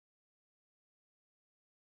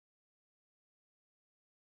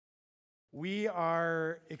We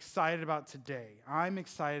are excited about today. I'm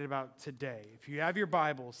excited about today. If you have your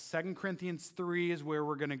Bibles, 2 Corinthians 3 is where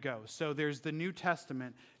we're going to go. So there's the New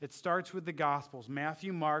Testament. It starts with the Gospels,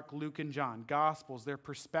 Matthew, Mark, Luke, and John. Gospels, they're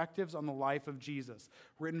perspectives on the life of Jesus,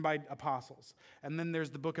 written by apostles. And then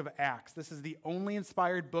there's the book of Acts. This is the only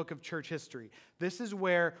inspired book of church history. This is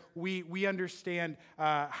where we understand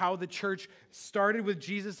how the church started with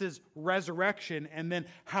Jesus' resurrection and then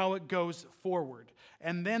how it goes forward.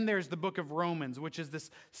 And then there's the book of Romans, which is this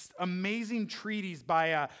amazing treatise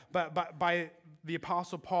by the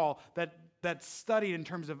Apostle Paul that studied in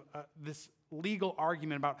terms of this legal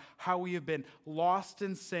argument about how we have been lost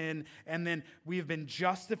in sin and then we have been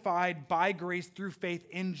justified by grace through faith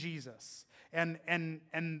in Jesus. And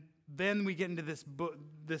then we get into this book,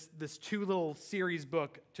 this two little series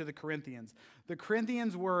book to the Corinthians. The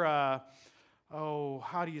Corinthians were,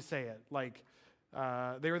 how do you say it?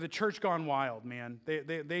 They were the church gone wild, man.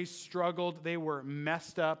 They struggled. They were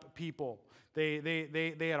messed up people.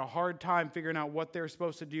 They had a hard time figuring out what they're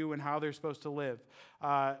supposed to do and how they're supposed to live.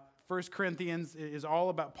 1 Corinthians is all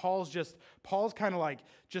about, Paul's kind of like,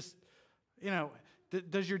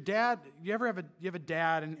 does your dad, you have a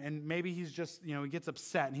dad and maybe he's just, he gets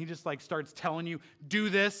upset and he just like starts telling you, do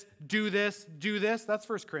this, do this, do this. That's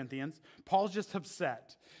 1 Corinthians. Paul's just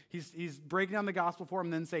upset. He's breaking down the gospel for him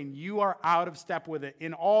and then saying, you are out of step with it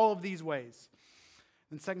in all of these ways.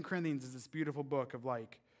 And 2 Corinthians is this beautiful book of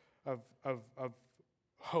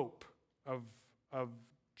hope, of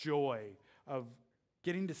joy, of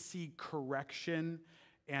getting to see correction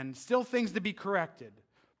and still things to be corrected,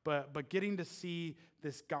 but getting to see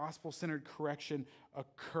this gospel-centered correction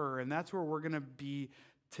occur. And that's where we're going to be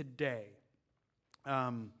today.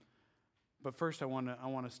 But first I want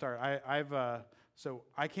to start. So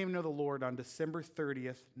I came to know the Lord on December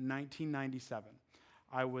 30th, 1997.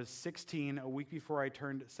 I was 16, a week before I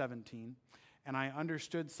turned 17, and I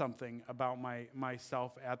understood something about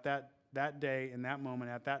myself at that day, in that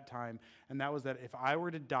moment, at that time, and that was that if I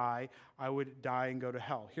were to die, I would die and go to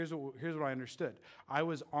hell. Here's what I understood. I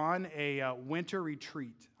was on a winter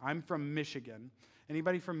retreat. I'm from Michigan.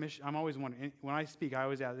 Anybody from Michigan? I'm always wondering, when I speak, I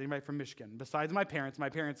always ask, anybody from Michigan? Besides my parents go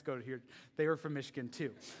to here. They were from Michigan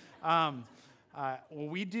too. What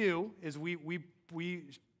we do is we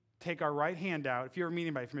take our right hand out. If you ever meet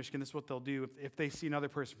anybody from Michigan, this is what they'll do. If they see another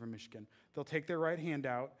person from Michigan, they'll take their right hand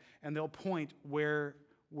out and they'll point where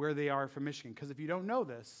they are from Michigan. Because if you don't know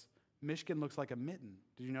this, Michigan looks like a mitten.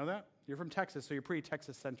 Did you know that? You're from Texas, so you're pretty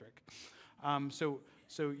Texas-centric. So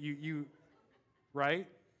you right?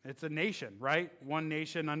 It's a nation, right? One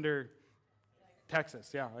nation under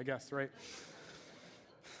Texas. Yeah, I guess, right?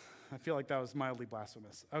 I feel like that was mildly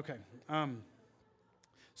blasphemous. Okay.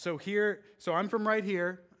 So I'm from right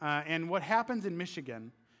here, and what happens in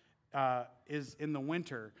Michigan is in the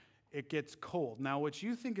winter, it gets cold. Now, what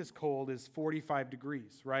you think is cold is 45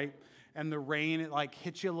 degrees, right? And the rain, it like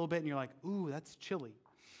hits you a little bit, and you're like, ooh, that's chilly.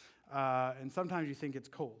 And sometimes you think it's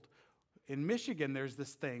cold. In Michigan, there's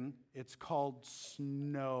this thing, it's called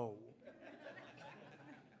snow.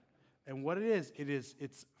 And what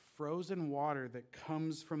it's frozen water that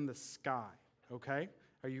comes from the sky, okay?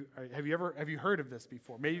 Have you heard of this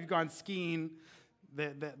before? Maybe you've gone skiing,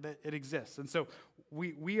 that it exists. And so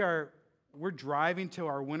we're driving to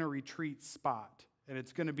our winter retreat spot, and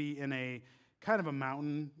it's going to be in a kind of a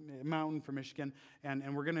mountain from Michigan,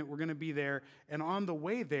 and we're gonna be there. And on the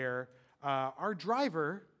way there, our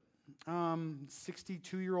driver,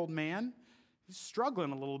 62-year-old man, he's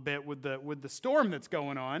struggling a little bit with the storm that's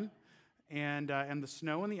going on, and the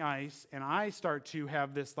snow and the ice. And I start to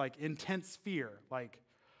have this like intense fear, like,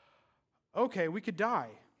 okay, we could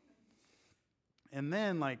die. And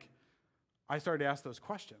then like I started to ask those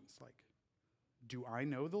questions, like, do I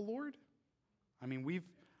know the Lord? I mean,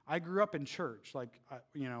 I grew up in church. Like,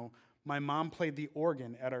 my mom played the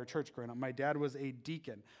organ at our church growing up. My dad was a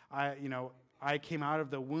deacon. I came out of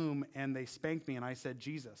the womb and they spanked me and I said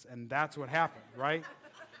Jesus, and that's what happened, right?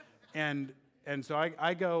 And so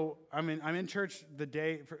I'm in church the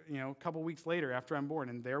day, a couple weeks later after I'm born,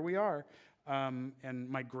 and there we are. And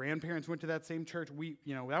my grandparents went to that same church.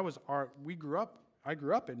 I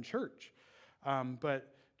grew up in church, but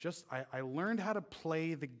I learned how to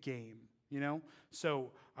play the game,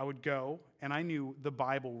 So I would go, and I knew the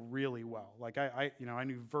Bible really well. Like I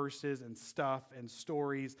knew verses and stuff and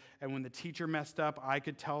stories. And when the teacher messed up, I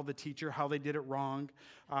could tell the teacher how they did it wrong.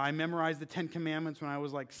 I memorized the 10 Commandments when I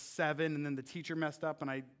was like 7, and then the teacher messed up, and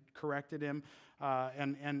I corrected him.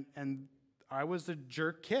 And I was a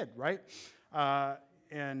jerk kid, right?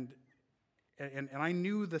 And I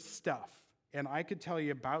knew the stuff. And I could tell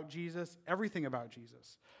you about Jesus, everything about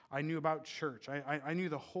Jesus. I knew about church. I knew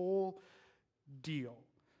the whole deal.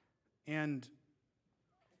 And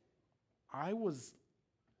I was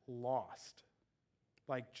lost,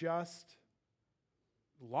 like just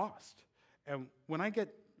lost. And when I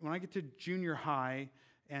get to junior high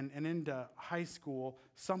and into high school,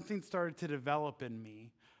 something started to develop in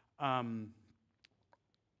me, and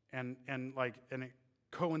it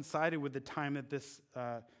coincided with the time that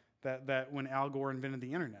that when Al Gore invented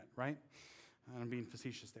the internet, right? I'm being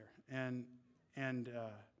facetious there, and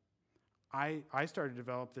I started to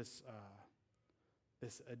develop this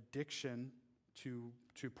addiction to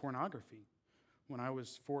pornography when I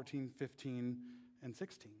was 14, 15, and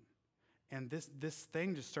 16. And this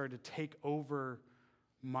thing just started to take over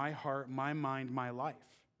my heart, my mind, my life.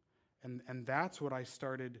 And that's what I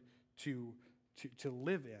started to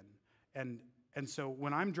live in. And so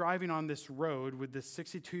when I'm driving on this road with this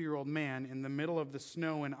 62-year-old man in the middle of the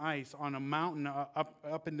snow and ice on a mountain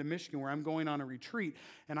up into Michigan where I'm going on a retreat,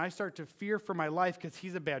 and I start to fear for my life because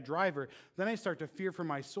he's a bad driver, then I start to fear for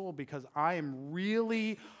my soul because I am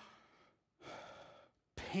really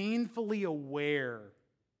painfully aware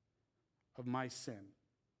of my sin.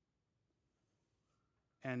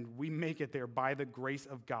 And we make it there by the grace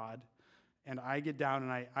of God. And I get down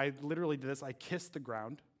and I literally did this. I kissed the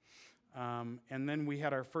ground. And then we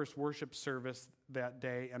had our first worship service that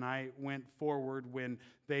day, and I went forward when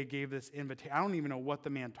they gave this invitation. I don't even know what the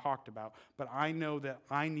man talked about, but I know that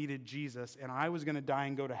I needed Jesus, and I was going to die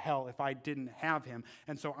and go to hell if I didn't have him.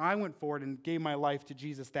 And so I went forward and gave my life to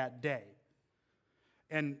Jesus that day.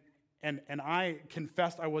 And I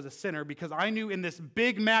confessed I was a sinner because I knew in this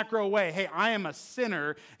big macro way, hey, I am a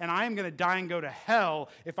sinner, and I am going to die and go to hell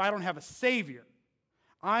if I don't have a Savior.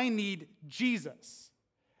 I need Jesus.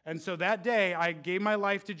 And so that day, I gave my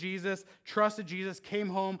life to Jesus, trusted Jesus, came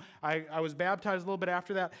home. I was baptized a little bit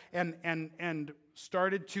after that, and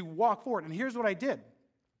started to walk forward. And here's what I did.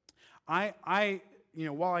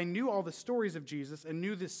 While I knew all the stories of Jesus and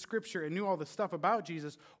knew this scripture and knew all the stuff about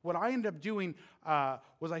Jesus, what I ended up doing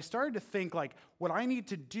was I started to think, like, what I need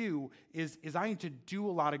to do is I need to do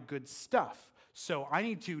a lot of good stuff. So I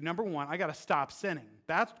need to, number one, I got to stop sinning.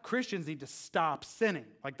 Christians need to stop sinning.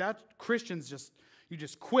 Like, you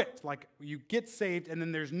just quit. Like, you get saved, and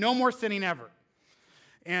then there's no more sinning ever.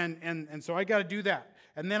 And so I got to do that.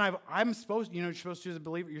 And then I'm supposed, you're supposed to, as a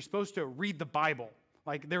believer, you're supposed to read the Bible.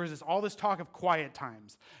 Like, there was all this talk of quiet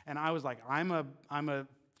times. And I was like, I'm a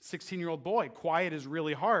 16-year-old boy. Quiet is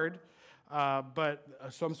really hard.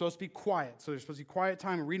 So I'm supposed to be quiet. So there's supposed to be quiet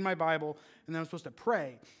time, read my Bible, and then I'm supposed to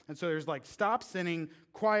pray. And so there's like stop sinning,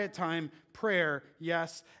 quiet time, prayer,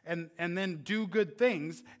 yes, and then do good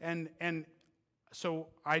things. And so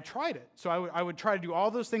I tried it. So I would try to do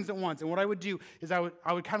all those things at once. And what I would do is I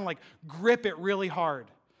would kind of like grip it really hard.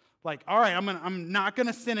 Like, all right, I'm not going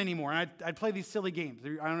to sin anymore. And I'd play these silly games. I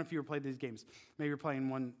don't know if you ever played these games. Maybe you're playing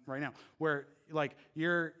one right now where like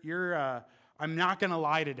I'm not going to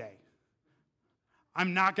lie today.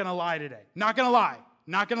 I'm not going to lie today. Not going to lie.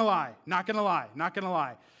 Not going to lie. Not going to lie. Not going to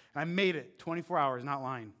lie. And I made it 24 hours not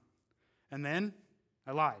lying. And then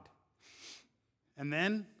I lied. And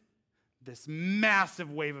then this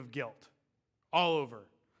massive wave of guilt all over.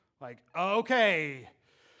 Like, okay,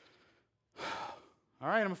 all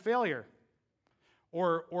right, I'm a failure.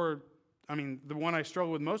 Or the one I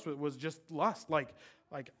struggled with most with was just lust. Like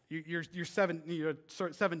you're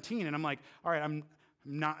 17, and I'm like, all right, I'm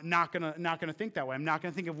not gonna think that way. I'm not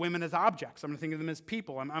gonna think of women as objects. I'm gonna think of them as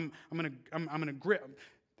people. I'm gonna grip.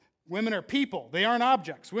 Women are people. They aren't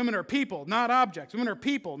objects. Women are people, not objects. Women are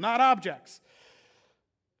people, not objects.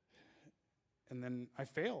 And then I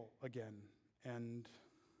fail again, and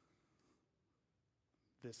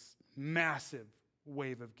this massive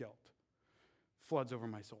wave of guilt floods over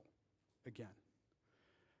my soul again.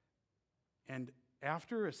 And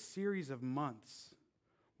after a series of months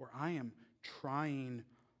where I am trying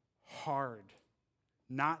hard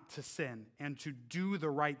not to sin and to do the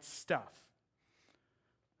right stuff,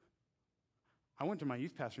 I went to my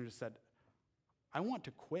youth pastor and just said, I want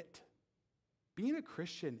to quit. Being a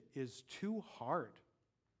Christian is too hard.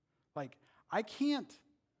 Like, I can't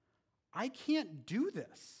do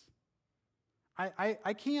this.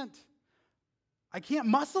 I can't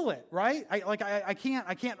muscle it, right? I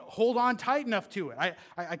can't hold on tight enough to it.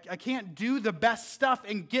 I can't do the best stuff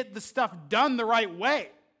and get the stuff done the right way.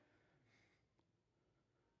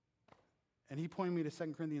 And he pointed me to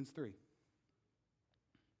 2 Corinthians 3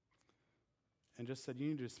 and just said, you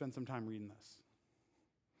need to spend some time reading this.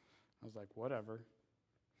 I was like, whatever.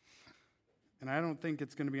 And I don't think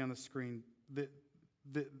it's going to be on the screen.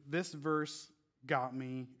 This verse got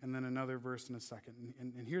me, and then another verse in a second.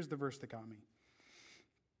 And here's the verse that got me.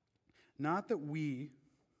 Not that we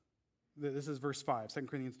This is verse 5, 2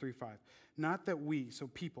 Corinthians 3:5. Not that we, so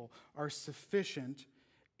people, are sufficient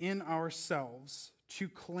in ourselves to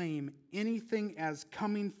claim anything as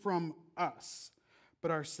coming from us,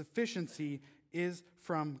 but our sufficiency is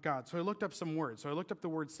from God. So I looked up some words. So I looked up the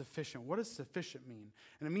word sufficient. What does sufficient mean?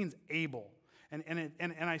 And it means able.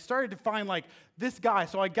 And I started to find like this guy.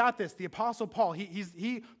 So I got this. The Apostle Paul,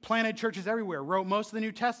 he planted churches everywhere, wrote most of the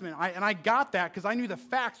New Testament. And I got that because I knew the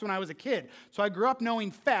facts when I was a kid. So I grew up knowing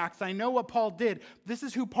facts. I know what Paul did. This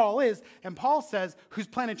is who Paul is. And Paul says, who's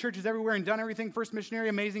planted churches everywhere and done everything, first missionary,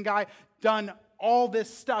 amazing guy, done all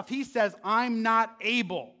this stuff. He says, I'm not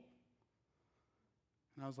able.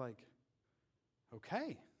 And I was like,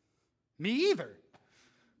 okay, me either.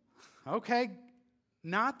 Okay,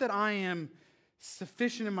 not that I am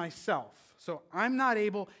sufficient in myself. So I'm not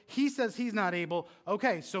able. He says he's not able.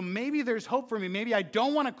 Okay, so maybe there's hope for me. Maybe I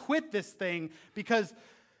don't want to quit this thing because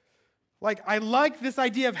like I like this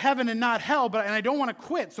idea of heaven and not hell, and I don't want to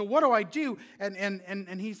quit. So what do I do?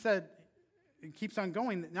 And he said, it keeps on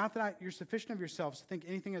going, not that you're sufficient of yourselves to think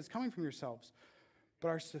anything is coming from yourselves, but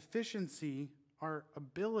our sufficiency, our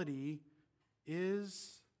ability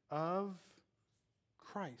is of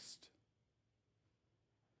Christ.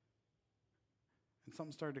 And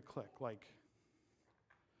something started to click, like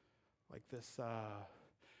this,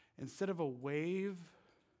 instead of a wave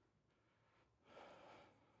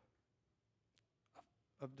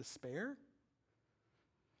of despair,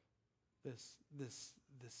 this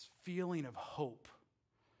feeling of hope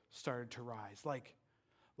started to rise. Like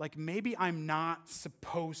maybe I'm not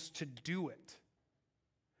supposed to do it.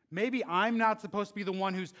 Maybe I'm not supposed to be the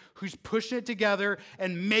one who's pushing it together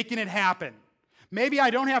and making it happen. Maybe I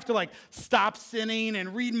don't have to stop sinning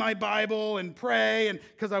and read my Bible and pray, and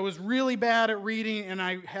because I was really bad at reading and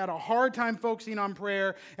I had a hard time focusing on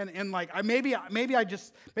prayer, and maybe I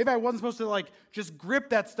wasn't supposed to just grip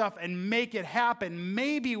that stuff and make it happen.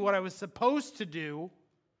 Maybe what I was supposed to do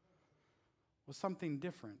was something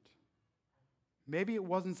different. Maybe it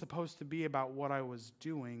wasn't supposed to be about what I was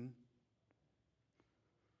doing,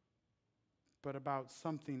 but about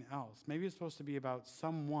something else. Maybe it's supposed to be about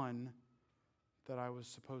someone that I was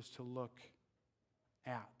supposed to look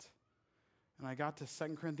at. And I got to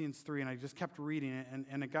 2 Corinthians 3, and I just kept reading it,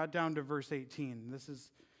 and it got down to verse 18. This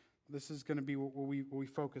is going to be what we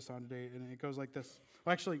focus on today, and it goes like this.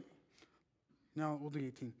 Well, actually, no, we'll do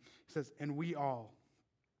 18. It says, and we all.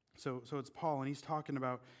 So it's Paul, and he's talking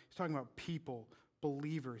about people,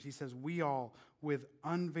 believers. He says, we all with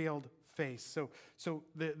unveiled face. So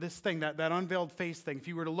this thing, that unveiled face thing, if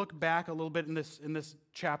you were to look back a little bit in this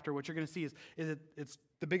chapter, what you're going to see is it's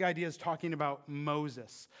the big idea is talking about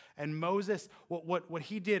Moses. And Moses, what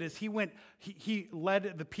he did is he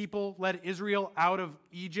led Israel out of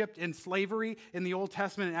Egypt in slavery in the Old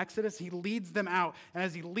Testament in Exodus. He leads them out. And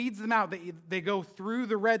as he leads them out, they go through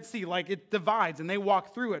the Red Sea, like it divides, and they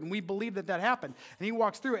walk through it. And we believe that happened. And he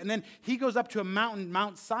walks through it. And then he goes up to a mountain,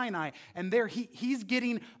 Mount Sinai, and there he's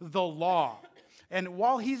getting the law. And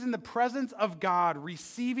while he's in the presence of God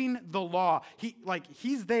receiving the law,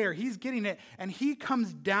 he's there, he's getting it, and he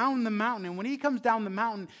comes down the mountain. And when he comes down the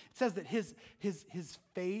mountain, it says that his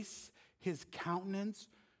face, his countenance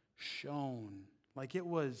shone. Like it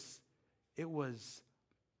was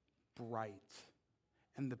bright.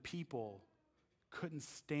 And the people couldn't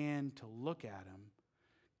stand to look at him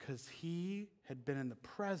because he had been in the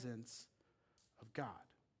presence of God.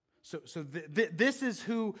 So this is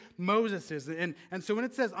who Moses is. And so when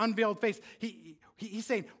it says unveiled face, he's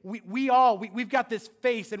saying we've got this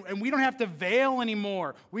face and we don't have to veil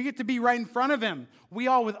anymore. We get to be right in front of him. We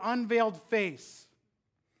all with unveiled face,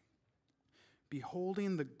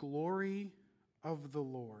 beholding the glory of the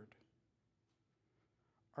Lord,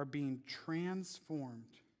 are being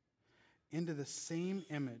transformed into the same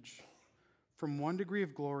image from one degree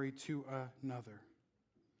of glory to another.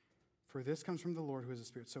 For this comes from the Lord who is the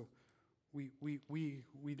Spirit. So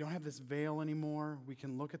we don't have this veil anymore. We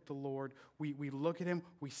can look at the Lord. We look at him.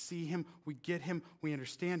 We see him. We get him. We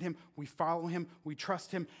understand him. We follow him. We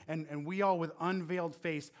trust him. And we all with unveiled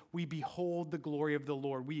face, we behold the glory of the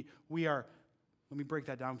Lord. We are, let me break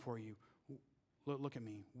that down for you. Look at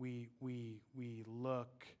me. We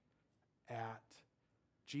look at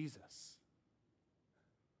Jesus.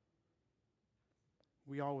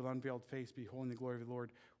 We all with unveiled face, beholding the glory of the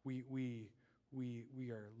Lord. We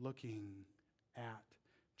are looking at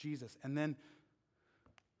Jesus. And then,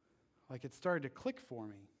 it started to click for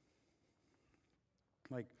me.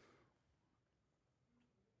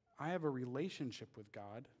 I have a relationship with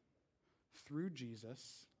God through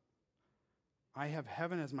Jesus. I have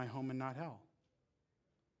heaven as my home and not hell.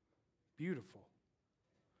 Beautiful.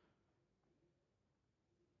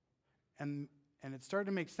 and it started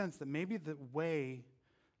to make sense that maybe the way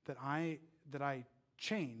that I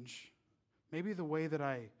change, maybe the way that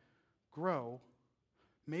I grow,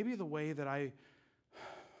 maybe the way that I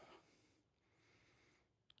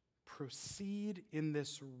proceed in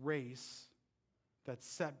this race that's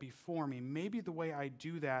set before me, maybe the way I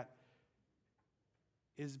do that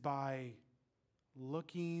is by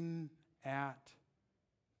looking at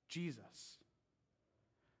Jesus.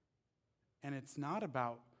 And it's not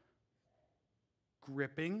about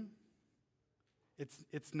gripping.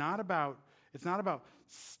 It's not about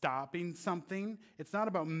stopping something. It's not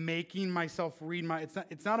about making myself read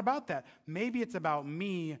it's not about that. Maybe it's about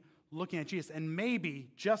me looking at Jesus. And maybe,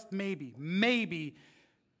 just maybe,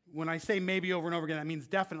 when I say maybe over and over again, that means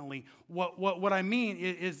definitely. What I mean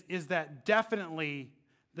is that definitely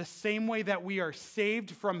the same way that we are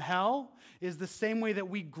saved from hell is the same way that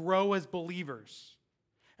we grow as believers.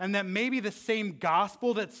 And that maybe the same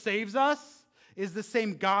gospel that saves us is the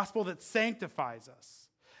same gospel that sanctifies us.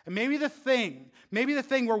 And maybe the thing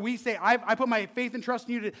where we say, I put my faith and trust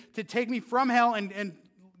in you to take me from hell and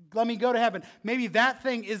let me go to heaven. Maybe that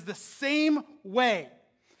thing is the same way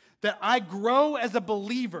that I grow as a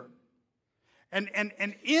believer. And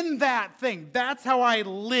in that thing, that's how I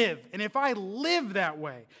live. And if I live that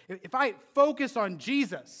way, if I focus on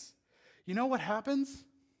Jesus, you know what happens?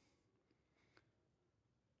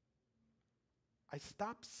 I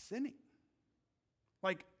stop sinning.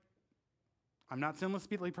 Like, I'm not sinless,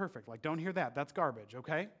 speedily perfect. Like, don't hear that. That's garbage,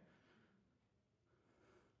 okay?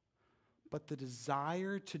 But the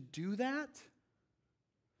desire to do that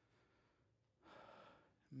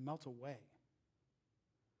melts away.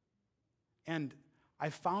 And I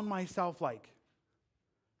found myself like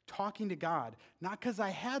talking to God, not because I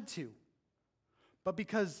had to, but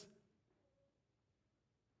because,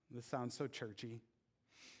 this sounds so churchy,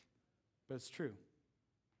 but it's true,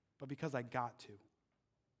 but because I got to.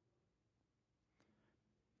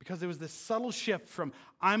 Because it was this subtle shift from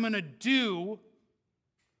I'm going to do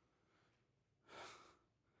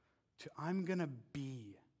to I'm going to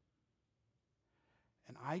be.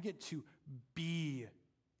 And I get to be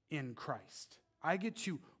in Christ. I get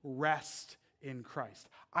to rest in Christ.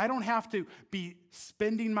 I don't have to be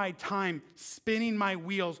spending my time spinning my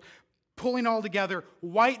wheels, pulling all together,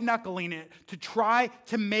 white-knuckling it to try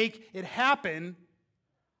to make it happen.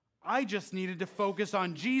 I just needed to focus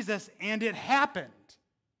on Jesus, and it happened.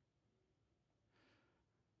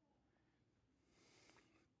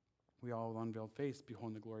 We all with unveiled face,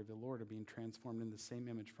 beholding the glory of the Lord, are being transformed in the same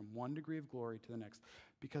image from one degree of glory to the next.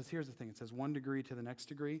 Because here's the thing. It says 1 degree to the next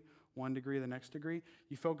degree, 1 degree to the next degree.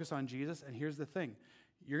 You focus on Jesus, and here's the thing.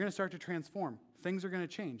 You're going to start to transform. Things are going to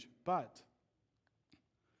change, but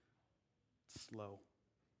it's slow.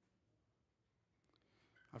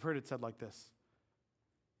 I've heard it said like this.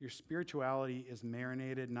 Your spirituality is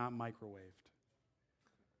marinated, not microwaved.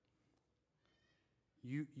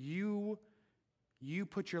 You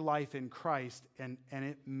put your life in Christ, and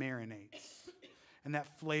it marinates. And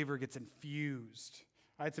that flavor gets infused.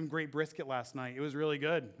 I had some great brisket last night. It was really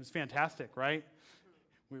good. It was fantastic, right?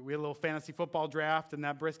 We had a little fantasy football draft, and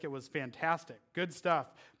that brisket was fantastic. Good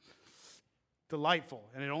stuff. Delightful.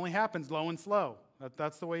 And it only happens low and slow.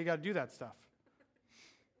 That's the way you got to do that stuff.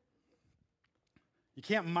 You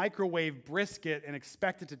can't microwave brisket and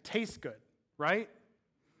expect it to taste good, right?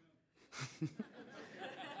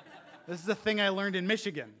 This is a thing I learned in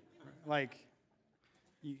Michigan. Like,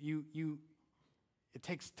 it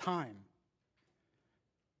takes time.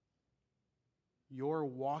 Your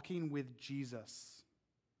walking with Jesus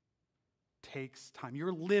takes time.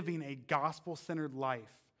 You're living a gospel-centered life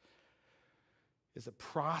is a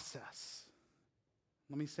process.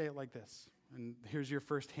 Let me say it like this. And here's your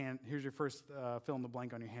first fill in the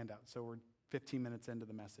blank on your handout. So we're 15 minutes into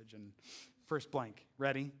the message. And first blank.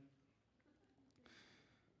 Ready?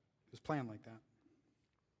 Just plan like that.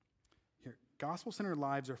 Here, gospel-centered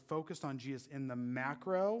lives are focused on Jesus in the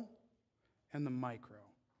macro and the micro.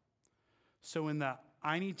 So in the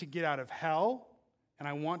I need to get out of hell and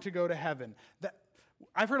I want to go to heaven.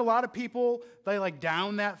 I've heard a lot of people, they like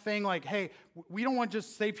down that thing like, hey, we don't want to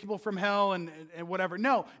just save people from hell and whatever.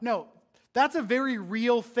 No. That's a very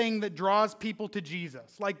real thing that draws people to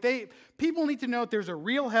Jesus. Like people need to know that there's a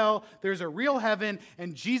real hell, there's a real heaven,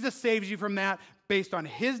 and Jesus saves you from that based on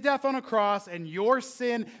his death on a cross and your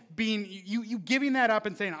sin being, you giving that up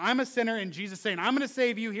and saying, I'm a sinner, and Jesus saying, I'm going to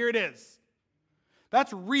save you, here it is.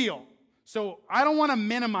 That's real. So I don't want to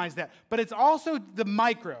minimize that. But it's also the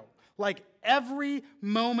micro. Like every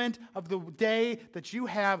moment of the day that you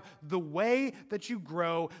have, the way that you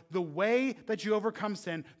grow, the way that you overcome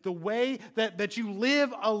sin, the way that you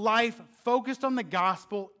live a life focused on the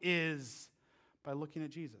gospel is by looking at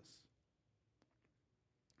Jesus.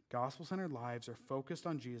 Gospel-centered lives are focused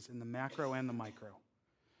on Jesus in the macro and the micro,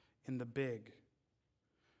 in the big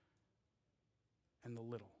and the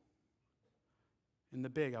little. In the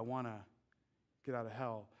big, I want to get out of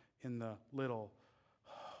hell. In the little,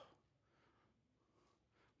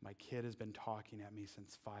 my kid has been talking at me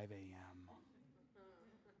since 5 a.m.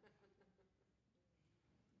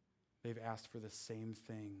 They've asked for the same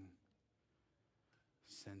thing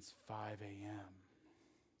since 5 a.m.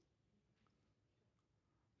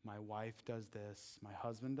 My wife does this. My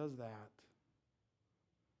husband does that.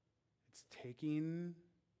 It's taking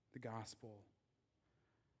the gospel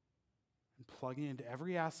and plugging it into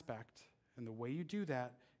every aspect. And the way you do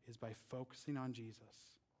that is by focusing on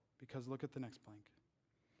Jesus. Because look at the next blank.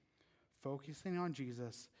 Focusing on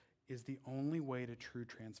Jesus is the only way to true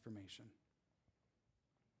transformation.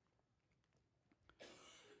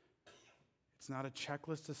 It's not a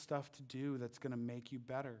checklist of stuff to do that's going to make you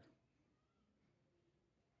better.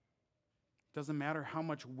 It doesn't matter how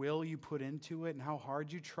much will you put into it and how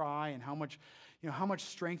hard you try and how much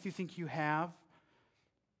strength you think you have.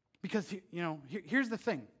 Because, here's the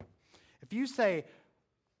thing. If you say,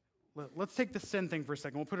 let's take the sin thing for a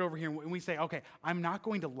second. We'll put it over here and we say, okay, I'm not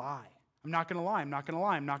going to lie. I'm not going to lie. I'm not going to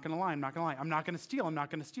lie. I'm not going to lie. I'm not going to lie. I'm not going to steal. I'm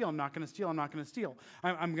not going to steal. I'm not going to steal. I'm not going to steal.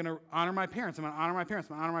 I'm going to honor my parents. I'm going to honor my parents.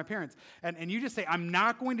 I'm going to honor my parents. And you just say, I'm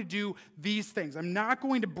not going to do these things. I'm not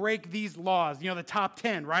going to break these laws. The top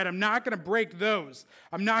 10, right? I'm not going to break those.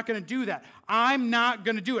 I'm not going to do that. I'm not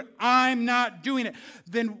going to do it. I'm not doing it.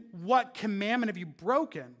 Then what commandment have you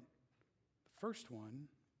broken? The first one,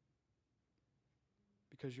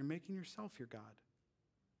 because you're making yourself your God.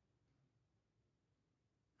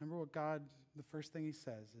 Remember what God, the first thing he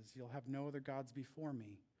says is, you'll have no other gods before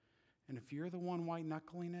me. And if you're the one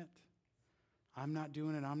white-knuckling it, I'm not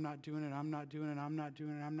doing it, I'm not doing it, I'm not doing it, I'm not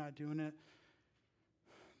doing it, I'm not doing it,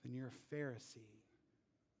 then you're a Pharisee.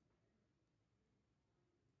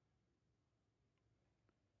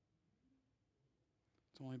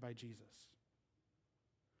 It's only by Jesus.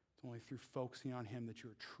 It's only through focusing on him that you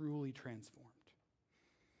are truly transformed.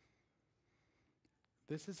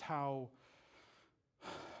 This is how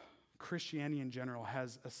Christianity in general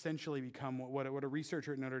has essentially become what a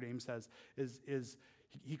researcher at Notre Dame says is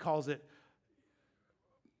he calls it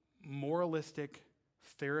moralistic,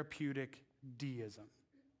 therapeutic deism.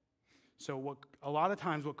 So a lot of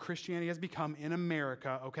times what Christianity has become in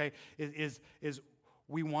America, okay, is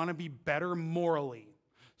we want to be better morally.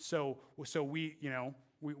 So we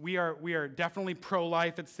are definitely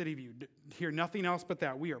pro-life at CityView. Hear nothing else but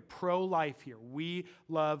that. We are pro-life here. We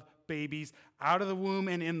love babies out of the womb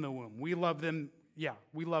and in the womb. We love them. Yeah,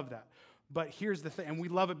 we love that. But here's the thing, and we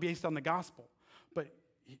love it based on the gospel. But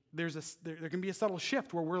there can be a subtle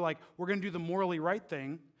shift where we're going to do the morally right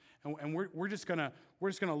thing, and we're just going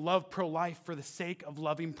to love pro-life for the sake of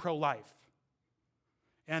loving pro-life.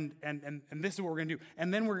 And this is what we're going to do.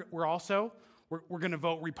 And then we're going to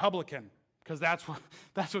vote Republican, because that's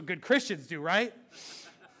what good Christians do, right?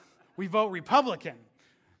 We vote Republican.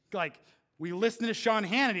 We listen to Sean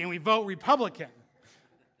Hannity and we vote Republican.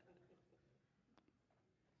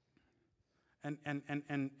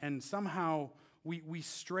 And somehow we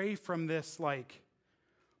stray from this,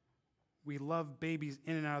 we love babies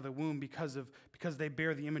in and out of the womb because they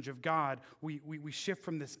bear the image of God. We shift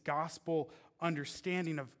from this gospel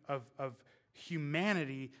understanding of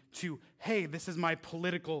humanity to, hey, this is my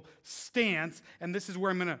political stance and this is where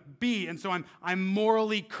I'm going to be, and so I'm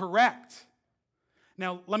morally correct.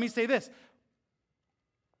 Now, let me say this.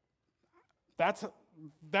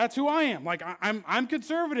 That's who I am. I'm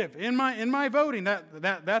conservative in my voting.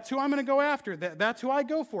 That's who I'm going to go after. That's who I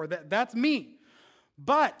go for. That's me.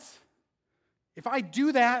 But if I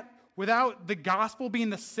do that without the gospel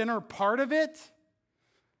being the center part of it,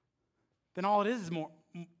 then all it is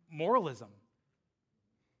moralism.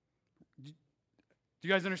 Do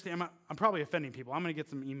you guys understand? I'm probably offending people. I'm going to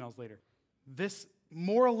get some emails later. This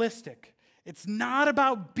moralistic, it's not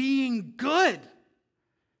about being good.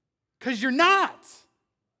 Because you're not.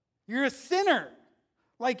 You're a sinner.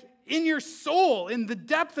 In your soul, in the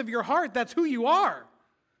depth of your heart, that's who you are.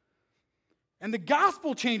 And the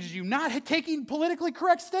gospel changes you, not taking politically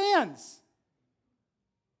correct stands.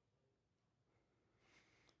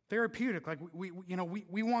 Therapeutic,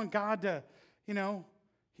 we want God to,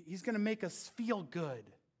 he's going to make us feel good.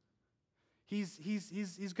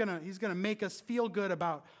 He's going to make us feel good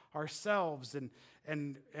about ourselves, and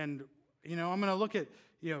I'm going to look at,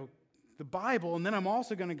 the Bible, and then I'm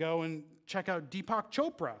also going to go and check out Deepak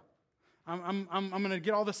Chopra. I'm going to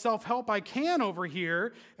get all the self-help I can over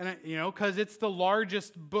here, and because it's the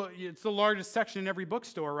largest book, it's the largest section in every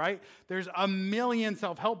bookstore, right? There's a million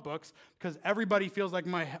self-help books because everybody feels like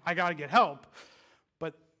I got to get help.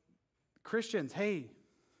 But Christians, hey,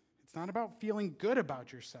 it's not about feeling good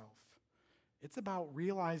about yourself. It's about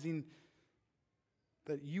realizing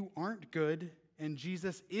that you aren't good and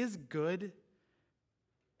Jesus is good,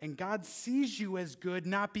 and God sees you as good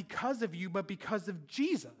not because of you, but because of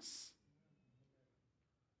Jesus.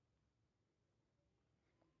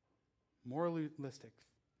 Moralistic,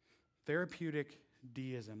 therapeutic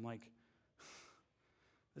deism.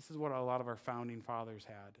 This is what a lot of our founding fathers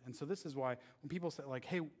had. And so this is why when people say,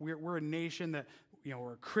 hey, we're a nation that,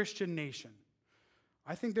 we're a Christian nation.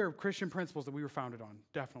 I think there are Christian principles that we were founded on,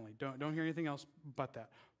 definitely. Don't hear anything else but that.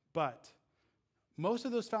 But most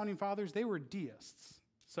of those founding fathers, they were deists.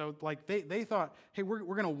 So they thought, hey, we're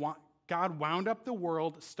going to want, God wound up the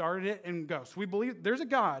world, started it, and go. So we believe there's a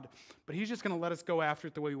God, but he's just going to let us go after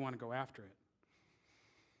it the way we want to go after it.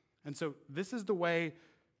 And so this is the way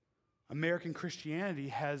American Christianity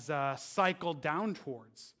has cycled down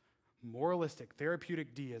towards moralistic,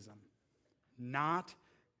 therapeutic deism, not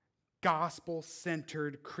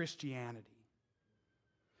gospel-centered Christianity.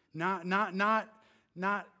 Not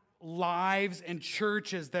lives and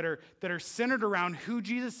churches that are centered around who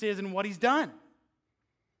Jesus is and what he's done.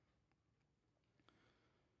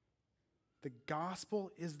 The gospel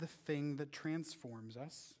is the thing that transforms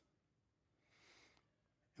us.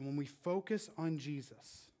 And when we focus on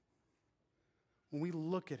Jesus, when we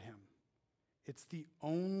look at him, it's the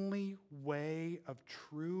only way of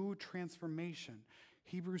true transformation.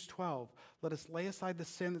 Hebrews 12, let us lay aside the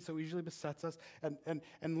sin that so easily besets us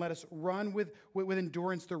and let us run with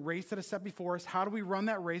endurance the race that is set before us. How do we run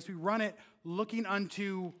that race? We run it looking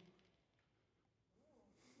unto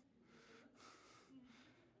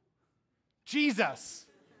Jesus.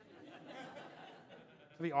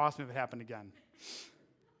 It'd be awesome if it happened again.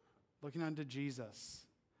 Looking unto Jesus,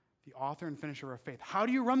 the author and finisher of faith. How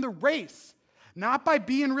do you run the race? Not by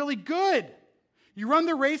being really good. You run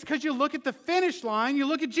the race because you look at the finish line, you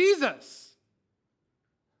look at Jesus.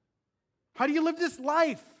 How do you live this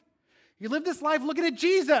life? You live this life looking at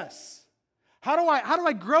Jesus. How do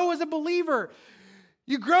I grow as a believer?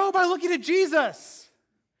 You grow by looking at Jesus.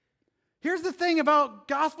 Here's the thing about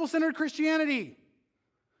gospel-centered Christianity.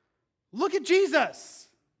 Look at Jesus.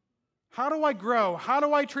 How do I grow? How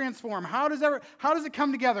do I transform? How does it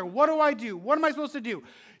come together? What do I do? What am I supposed to do?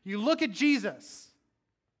 You look at Jesus.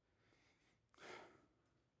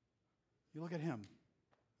 You look at him.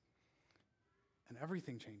 And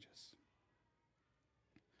everything changes.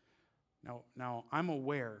 Now I'm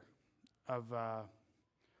aware of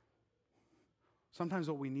sometimes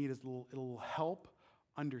what we need is a little help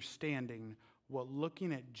understanding what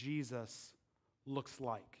looking at Jesus looks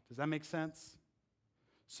like. Does that make sense?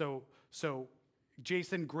 So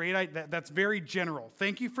Jason, great. That's very general.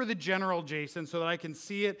 Thank you for the general, Jason, so that I can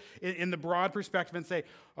see it in the broad perspective and say,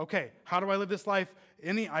 okay, how do I live this life?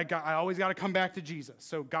 I always got to come back to Jesus.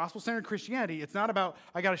 So gospel-centered Christianity, it's not about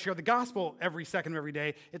I got to share the gospel every second of every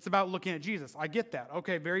day. It's about looking at Jesus. I get that.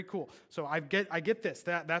 Okay, very cool. So I get this.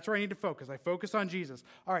 That's where I need to focus. I focus on Jesus.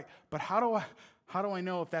 All right, but how do I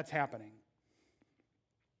know if that's happening?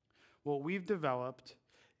 What we've developed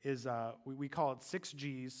is we call it 6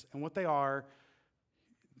 G's, and what they are,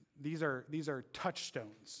 these are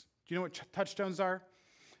touchstones. Do you know what touchstones are?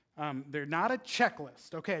 They're not a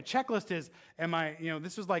checklist. Okay, a checklist is,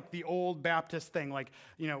 this is like the old Baptist thing.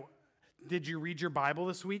 Did you read your Bible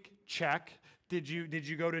this week? Check. Did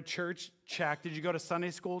you go to church? Check. Did you go to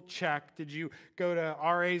Sunday school? Check. Did you go to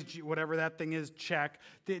RA's, whatever that thing is? Check.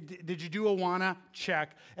 Did you do Awana?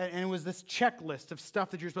 Check. And it was this checklist of stuff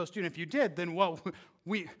that you're supposed to do. And if you did, then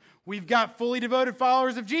we've got fully devoted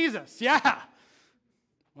followers of Jesus. Yeah.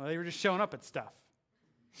 Well, they were just showing up at stuff.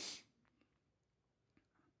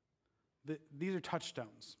 These are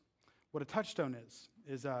touchstones. What a touchstone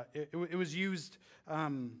is it was used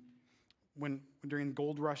during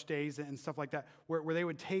gold rush days and stuff like that, where they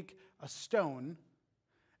would take a stone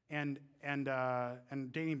and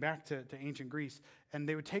dating back to ancient Greece, and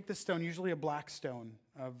they would take the stone, usually a black stone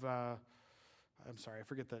of I'm sorry, I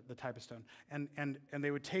forget the type of stone, and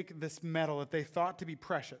they would take this metal that they thought to be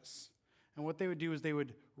precious, and what they would do is they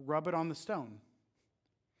would rub it on the stone.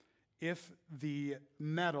 If the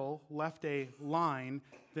metal left a line,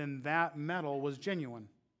 then that metal was genuine.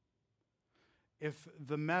 If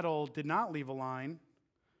the metal did not leave a line,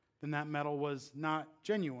 then that metal was not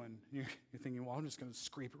genuine. You're thinking, well, I'm just going to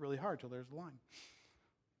scrape it really hard till there's a line.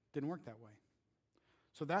 Didn't work that way.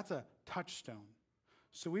 So that's a touchstone.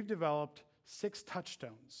 So we've developed 6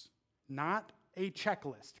 touchstones, not a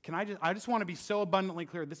checklist. I just want to be so abundantly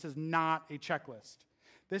clear, this is not a checklist.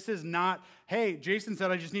 This is not, hey, Jason said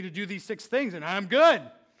I just need to do these 6 things and I'm good.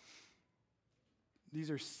 These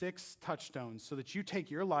are 6 touchstones so that you take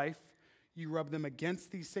your life, you rub them against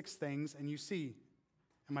these 6 things, and you see,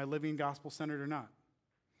 am I living gospel-centered or not?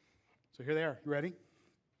 So here they are. You ready?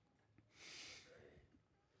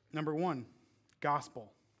 Number 1,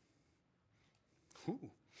 gospel.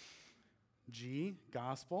 Ooh. G,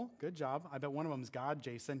 gospel. Good job. I bet one of them is God,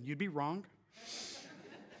 Jason. You'd be wrong.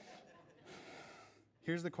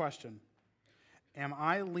 Here's the question. Am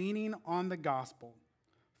I leaning on the gospel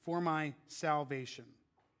for my salvation?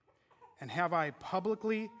 And have I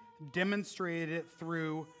publicly demonstrated it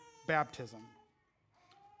through baptism?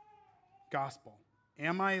 Gospel.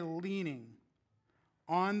 Am I leaning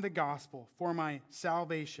on the gospel for my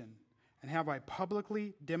salvation? And have I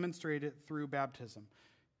publicly demonstrated it through baptism?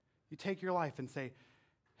 You take your life and say,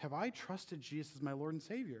 have I trusted Jesus as my Lord and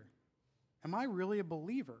Savior? Am I really a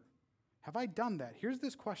believer? Have I done that? Here's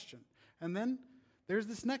this question. And then there's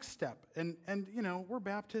this next step. And you know, we're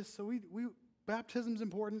Baptists, so baptism's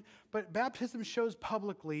important, but baptism shows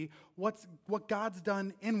publicly what God's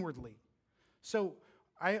done inwardly. So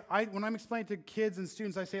when I'm explaining to kids and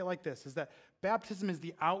students, I say it like this, is that baptism is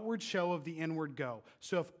the outward show of the inward go.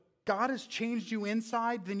 So if God has changed you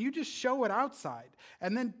inside, then you just show it outside.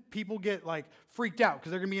 And then people get like freaked out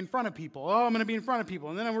because they're going to be in front of people. Oh, I'm going to be in front of people.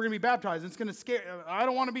 And then we're going to be baptized. And it's going to scare. I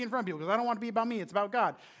don't want to be in front of people because I don't want to be about me. It's about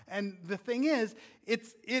God. And the thing is,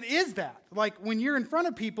 it is that. Like when you're in front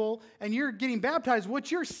of people and you're getting baptized,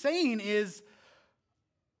 what you're saying is,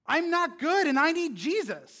 I'm not good and I need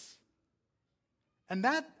Jesus. And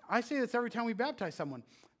that, I say this every time we baptize someone.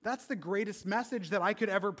 That's the greatest message that I could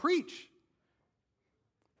ever preach.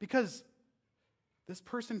 Because this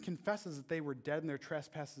person confesses that they were dead in their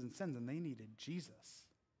trespasses and sins and they needed Jesus.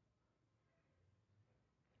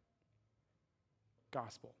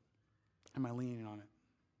 Gospel. Am I leaning on it?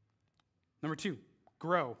 Number 2,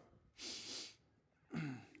 grow.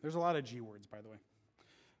 There's a lot of G words, by the way.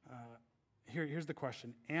 Here's the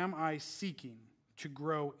question. Am I seeking to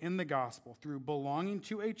grow in the gospel through belonging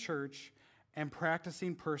to a church and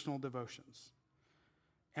practicing personal devotions?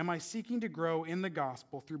 Am I seeking to grow in the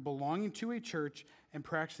gospel through belonging to a church and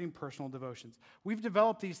practicing personal devotions? We've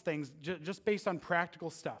developed these things just based on practical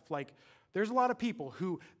stuff. Like, there's a lot of people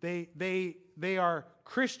who they are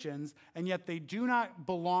Christians, and yet they do not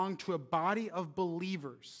belong to a body of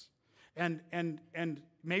believers. And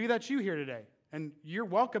maybe that's you here today, and you're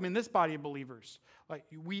welcome in this body of believers. Like,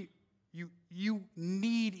 you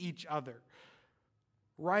need each other.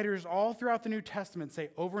 Writers all throughout the New Testament say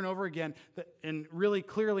over and over again, and really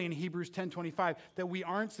clearly in Hebrews 10:25, that we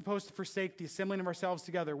aren't supposed to forsake the assembling of ourselves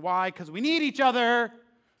together. Why? Because we need each other.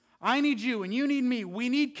 I need you and you need me. We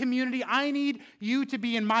need community. I need you to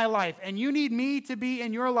be in my life and you need me to be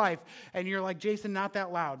in your life. And you're like, Jason, not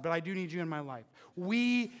that loud, but I do need you in my life.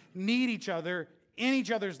 We need each other in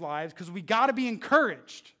each other's lives because we got to be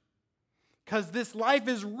encouraged because this life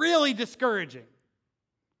is really discouraging.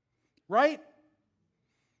 Right?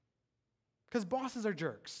 Because bosses are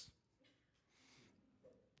jerks.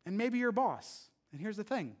 And maybe you're a boss. And here's the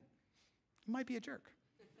thing. You might be a jerk.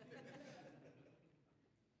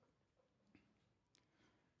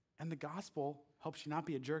 And the gospel helps you not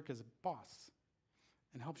be a jerk as a boss.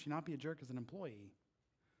 And helps you not be a jerk as an employee.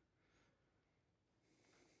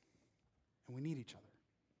 And we need each other.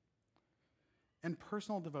 And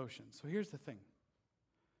personal devotion. So here's the thing.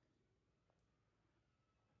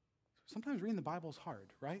 Sometimes reading the Bible is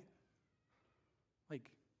hard, right? Like,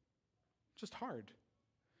 just hard.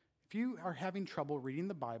 If you are having trouble reading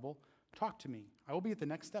the Bible, talk to me. I will be at the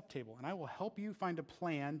next step table, and I will help you find a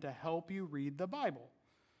plan to help you read the Bible.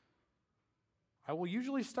 I will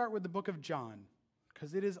usually start with the book of John,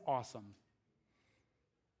 because it is awesome.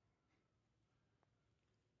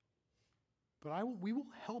 But we will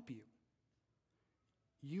help you.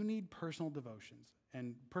 You need personal devotions.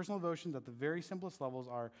 And personal devotions at the very simplest levels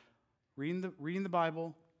are reading the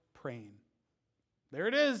Bible, praying. There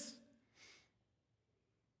it is.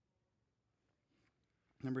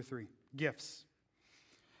 Number 3, gifts.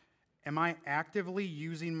 Am I actively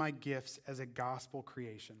using my gifts as a gospel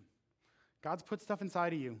creation? God's put stuff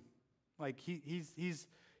inside of you. Like he's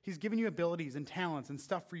given you abilities and talents and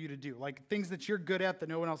stuff for you to do, like things that you're good at that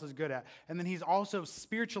no one else is good at. And then he's also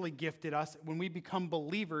spiritually gifted us when we become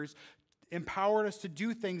believers, empowered us to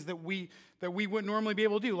do things that we wouldn't normally be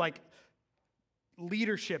able to do, like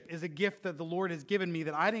leadership is a gift that the Lord has given me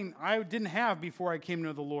that I didn't have before I came to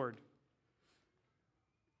know the Lord.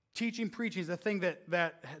 teaching, preaching is a thing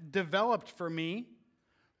that developed for me,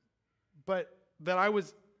 but that I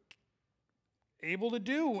was able to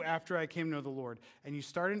do after I came to know the Lord. And you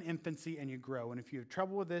start in infancy and you grow. And if you have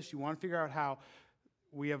trouble with this, you want to figure out how,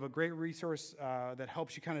 we have a great resource that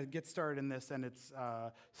helps you kind of get started in this, and it's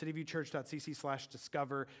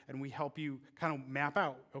cityviewchurch.cc/discover, and we help you kind of map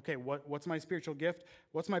out, okay, what's my spiritual gift?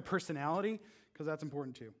 What's my personality? Because that's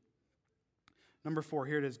important too. Number 4,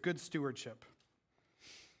 here it is, good stewardship.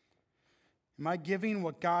 Am I giving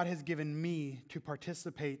what God has given me to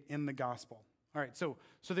participate in the gospel? All right, so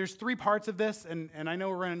there's 3 parts of this, and I know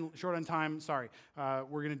we're running short on time. Sorry, we're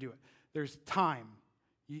going to do it. There's time.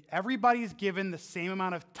 Everybody's given the same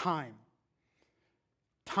amount of time.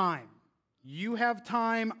 Time. You have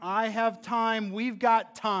time. I have time. We've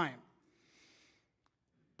got time.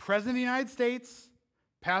 President of the United States,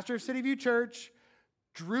 pastor of CityView Church,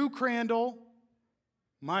 Drew Crandall,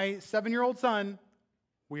 my 7-year-old son,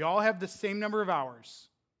 we all have the same number of hours.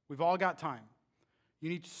 We've all got time. You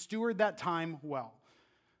need to steward that time well.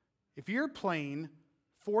 If you're playing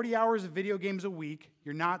 40 hours of video games a week,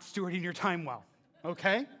 you're not stewarding your time well.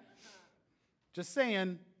 Okay? Just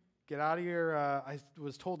saying, get out of your, I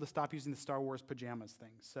was told to stop using the Star Wars pajamas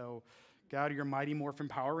thing. So get out of your Mighty Morphin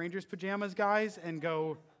Power Rangers pajamas, guys, and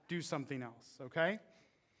go do something else, okay?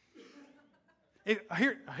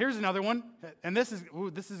 Here's another one, and this is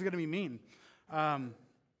going to be mean.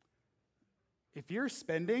 If you're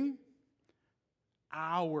spending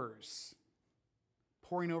hours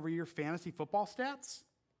poring over your fantasy football stats,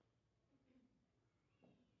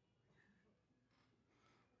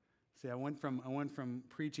 see, I went from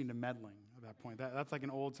preaching to meddling at that point. That's like an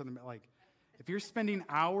old Southern, like, if you're spending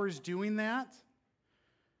hours doing that,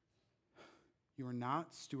 you are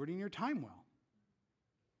not stewarding your time well.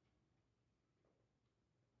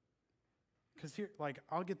 Because here, like,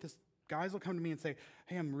 I'll get this, guys will come to me and say,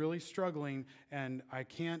 hey, I'm really struggling and I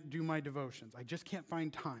can't do my devotions. I just can't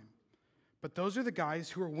find time. But those are the guys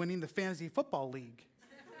who are winning the fantasy football league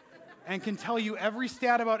and can tell you every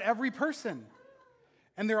stat about every person.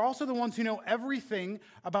 And they're also the ones who know everything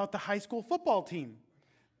about the high school football team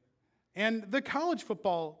and the college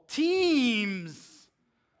football teams.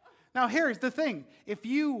 Now, here's the thing.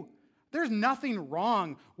 There's nothing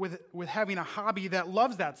wrong with having a hobby that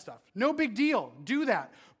loves that stuff. No big deal. Do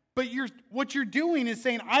that. But what you're doing is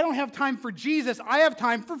saying, I don't have time for Jesus. I have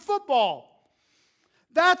time for football.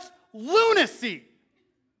 That's lunacy.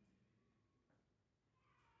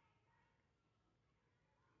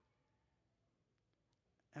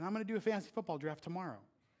 And I'm going to do a fantasy football draft tomorrow,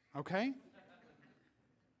 okay?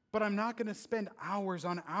 But I'm not going to spend hours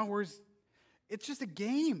on hours. It's just a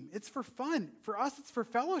game. It's for fun. For us, it's for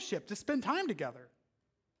fellowship, to spend time together.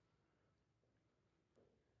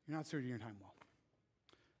 You're not stewarding your time well.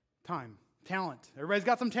 Time. Talent. Everybody's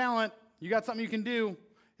got some talent. You got something you can do.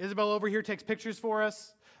 Isabel over here takes pictures for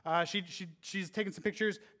us. She's taking some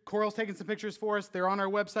pictures. Coral's taking some pictures for us. They're on our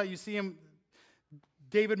website. You see them.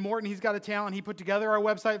 David Morton, he's got a talent. He put together our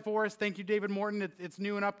website for us. Thank you, David Morton. It's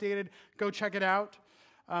new and updated. Go check it out.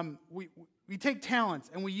 We take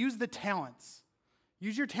talents and we use the talents.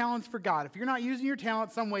 Use your talents for God. If you're not using your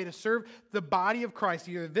talent some way to serve the body of Christ,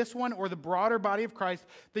 either this one or the broader body of Christ,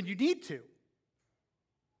 then you need to.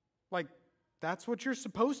 Like, that's what you're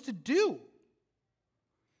supposed to do.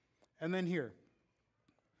 And then here,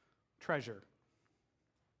 treasure.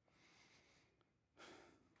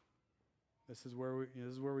 This is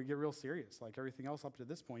where we get real serious. Like everything else up to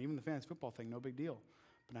this point, even the fantasy football thing, no big deal.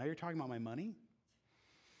 But now you're talking about my money?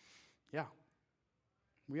 Yeah,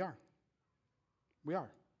 we are. We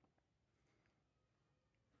are.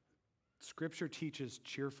 Scripture teaches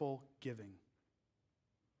cheerful giving.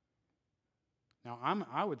 Now,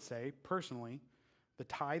 I would say, personally, the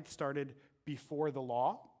tithe started before the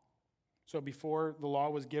law. So before the law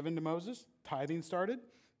was given to Moses, tithing started.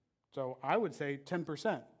 So I would say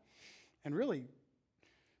 10%. And really,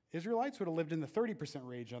 Israelites would have lived in the 30%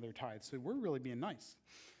 range on their tithes. So we're really being nice.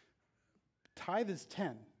 Tithe is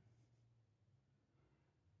 10.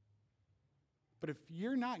 But if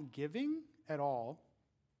you're not giving at all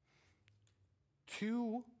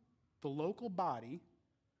to the local body,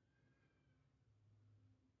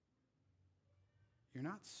 you're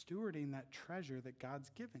not stewarding that treasure that God's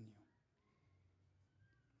given you.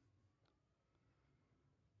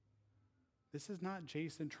 This is not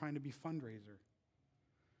Jason trying to be fundraiser.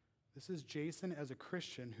 This is Jason as a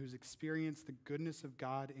Christian who's experienced the goodness of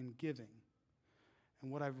God in giving.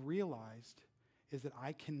 And what I've realized is that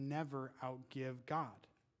I can never outgive God.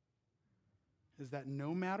 Is that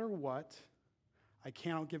no matter what, I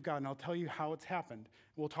can't outgive God. And I'll tell you how it's happened.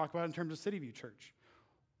 We'll talk about it in terms of CityView Church.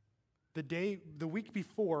 the week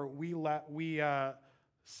before, we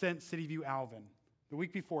sent CityView Alvin. The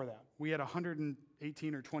week before that, we had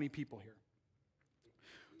 118 or 20 people here.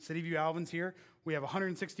 CityView Alvin's here. We have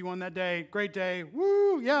 161 that day. Great day.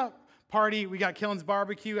 Woo, yeah. Party. We got Killen's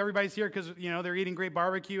barbecue. Everybody's here because, they're eating great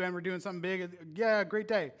barbecue and we're doing something big. Yeah, great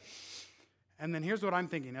day. And then here's what I'm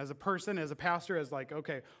thinking. As a person, as a pastor, as like,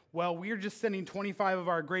 okay, well, we're just sending 25 of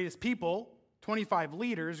our greatest people, 25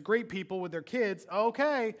 leaders, great people with their kids.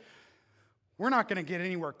 Okay, we're not going to get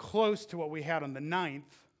anywhere close to what we had on the 9th.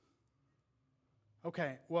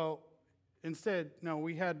 Okay, well, instead, no,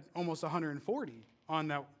 we had almost 140 on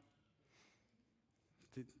that.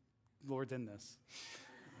 The Lord's in this.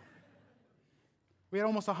 We had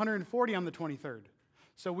almost 140 on the 23rd.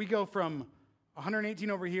 So we go from 118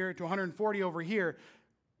 over here to 140 over here.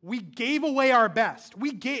 We gave away our best.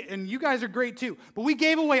 And you guys are great too, but we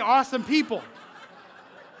gave away awesome people.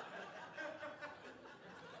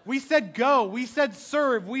 We said go. We said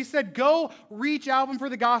serve. We said go reach Alvin for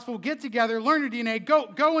the gospel, get together, learn your DNA,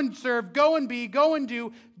 go and serve, go and be, go and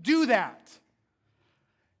do that.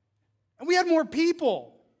 And we had more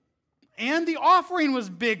people. And the offering was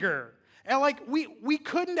bigger. And we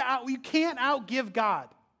can't outgive God.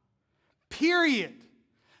 Period.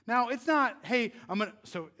 Now, it's not, hey,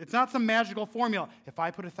 it's not some magical formula. If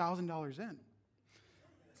I put $1,000 in,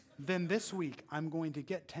 then this week I'm going to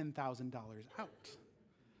get $10,000 out.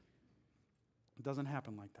 It doesn't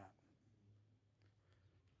happen like that.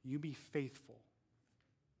 You be faithful.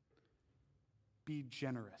 Be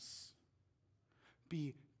generous.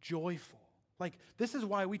 Be joyful. This is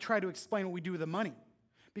why we try to explain what we do with the money.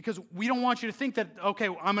 Because we don't want you to think that, okay,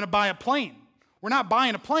 I'm going to buy a plane. We're not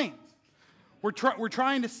buying a plane. We're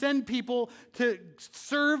trying to send people to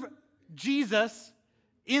serve Jesus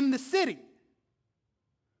in the city.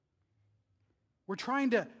 We're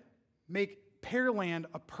trying to make Pearland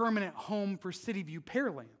a permanent home for CityView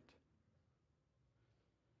Pearland.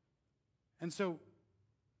 And so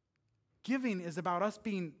giving is about us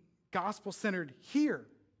being gospel-centered here.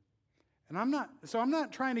 And I'm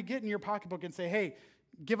not trying to get in your pocketbook and say, hey,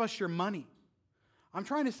 give us your money. I'm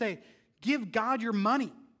trying to say, give God your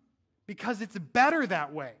money because it's better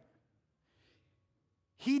that way.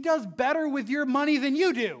 He does better with your money than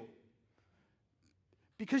you do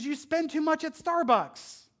because you spend too much at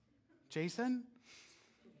Starbucks, Jason.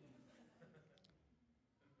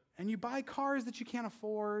 And you buy cars that you can't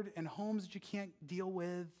afford and homes that you can't deal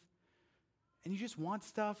with. And you just want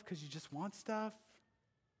stuff because you just want stuff.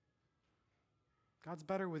 God's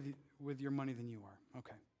better with your money than you are.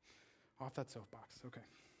 Okay. Off that soapbox. Okay.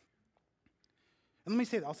 And let me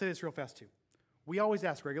say that. I'll say this real fast too. We always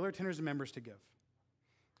ask regular attenders and members to give.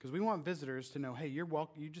 Because we want visitors to know, hey, you're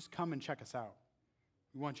welcome. You just come and check us out.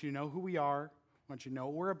 We want you to know who we are. We want you to know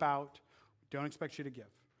what we're about. We don't expect you to give.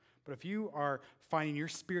 But if you are finding your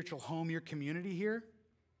spiritual home, your community here,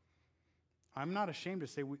 I'm not ashamed to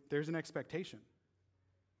say there's an expectation.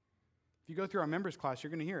 If you go through our members class,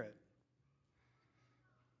 you're going to hear it.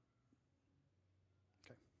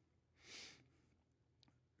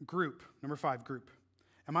 Group, number 5, group.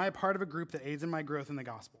 Am I a part of a group that aids in my growth in the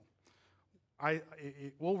gospel?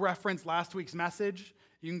 We'll reference last week's message.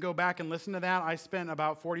 You can go back and listen to that. I spent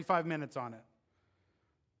about 45 minutes on it.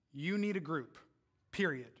 You need a group,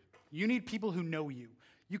 period. You need people who know you.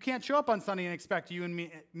 You can't show up on Sunday and expect you and me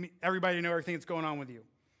everybody to know everything that's going on with you.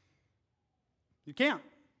 You can't.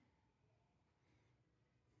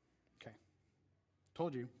 Okay.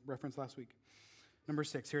 Told you, reference last week. Number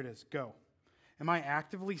 6, here it is, go. Am I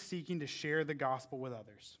actively seeking to share the gospel with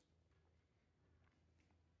others?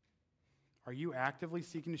 Are you actively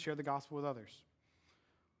seeking to share the gospel with others?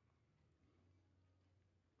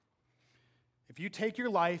 If you take your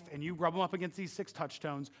life and you rub them up against these 6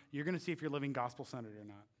 touchstones, you're going to see if you're living gospel-centered or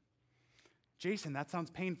not. Jason, that sounds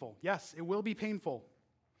painful. Yes, it will be painful.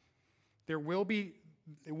 It will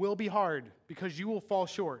be hard because you will fall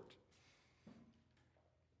short.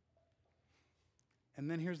 And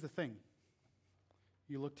then here's the thing.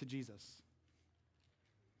 You look to Jesus.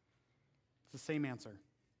 It's the same answer.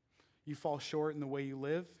 You fall short in the way you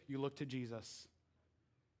live, you look to Jesus.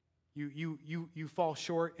 You fall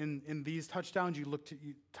short in these touchdowns, you look to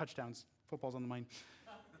touchdowns. Football's on the mind.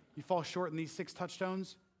 You fall short in these 6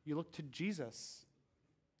 touchdowns, you look to Jesus.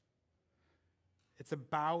 It's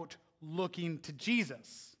about looking to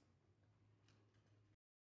Jesus.